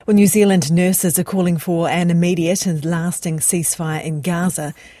Well, New Zealand nurses are calling for an immediate and lasting ceasefire in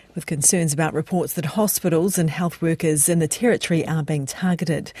Gaza, with concerns about reports that hospitals and health workers in the territory are being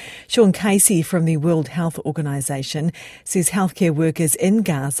targeted. Sean Casey from the World Health Organization says healthcare workers in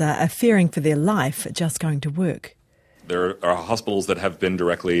Gaza are fearing for their life just going to work. There are hospitals that have been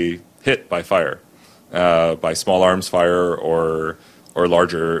directly hit by fire, by small arms fire or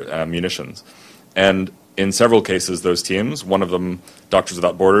larger munitions. And in several cases, those teams, one of them, Doctors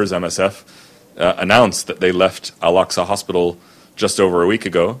Without Borders, MSF, announced that they left Al-Aqsa Hospital just over a week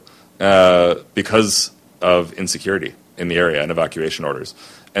ago because of insecurity in the area and evacuation orders.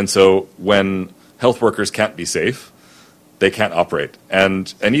 And so when health workers can't be safe, they can't operate.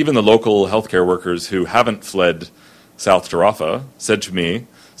 And even the local healthcare workers who haven't fled south to Rafah said to me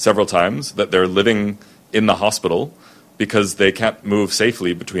several times that they're living in the hospital because they can't move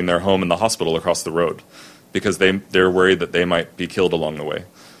safely between their home and the hospital across the road because they're worried that they might be killed along the way.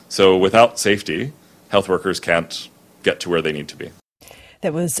 So without safety, health workers can't get to where they need to be.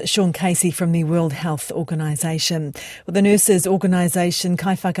 That was Sean Casey from the World Health Organization. Well, the nurses' organisation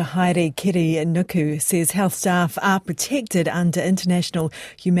kaiwhakahaere Kerri Nuku says health staff are protected under international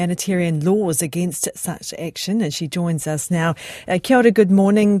humanitarian laws against such action, and she joins us now. Kia ora, good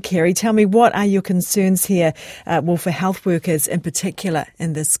morning, Kerri. Tell me, what are your concerns here, for health workers in particular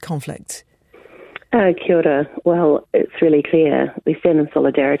in this conflict? Kia ora. Well, it's really clear. We stand in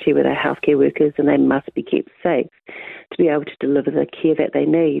solidarity with our healthcare workers, and they must be kept safe to be able to deliver the care that they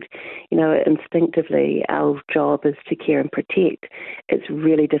need. You know, instinctively, our job is to care and protect. It's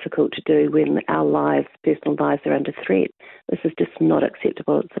really difficult to do when our lives, personal lives, are under threat. This is just not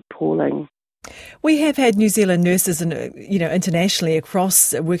acceptable. It's appalling. We have had New Zealand nurses, internationally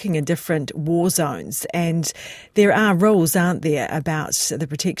across working in different war zones, and there are rules, aren't there, about the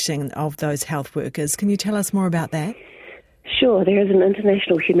protection of those health workers. Can you tell us more about that? Sure. There is an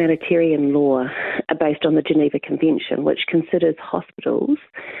international humanitarian law based on the Geneva Convention, which considers hospitals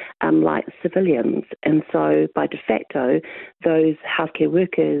like civilians. And so, by de facto, those healthcare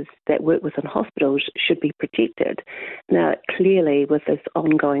workers that work within hospitals should be protected. Now, clearly, with this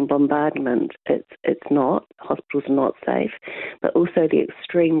ongoing bombardment, it's not. Hospitals are not safe. But also the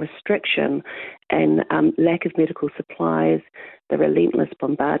extreme restriction and lack of medical supplies, the relentless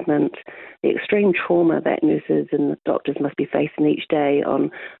bombardment, the extreme trauma that nurses and doctors must be facing each day on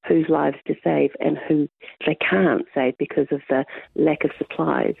whose lives to save and who they can't save because of the lack of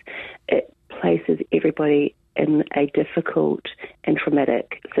supplies. It places everybody in a difficult and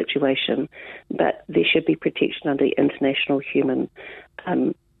traumatic situation, but there should be protection under international human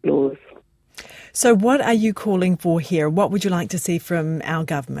laws. So what are you calling for here? What would you like to see from our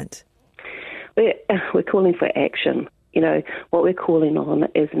government? We're calling for action. You know, what we're calling on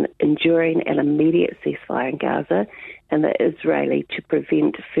is an enduring and immediate ceasefire in Gaza and the Israeli to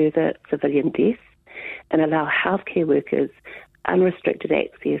prevent further civilian deaths and allow healthcare workers unrestricted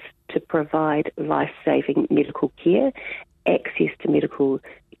access to provide life-saving medical care, access to medical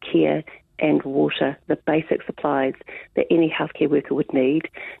care and water, the basic supplies that any healthcare worker would need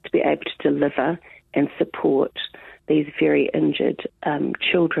to be able to deliver and support these very injured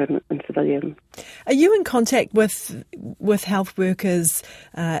children and civilians. Are you in contact with health workers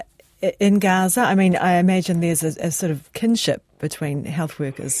in Gaza? I mean, I imagine there's a sort of kinship between health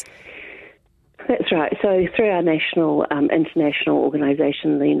workers. That's right. So through our national international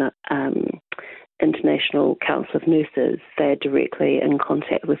organisation, the International Council of Nurses, they're directly in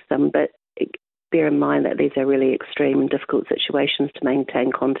contact with them, but bear in mind that these are really extreme and difficult situations to maintain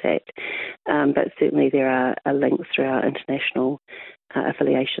contact. But certainly there are links through our international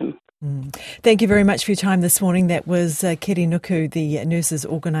affiliation. Thank you very much for your time this morning. That was Kerri Nuku, the nurses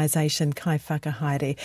organisation kaiwhakahaere.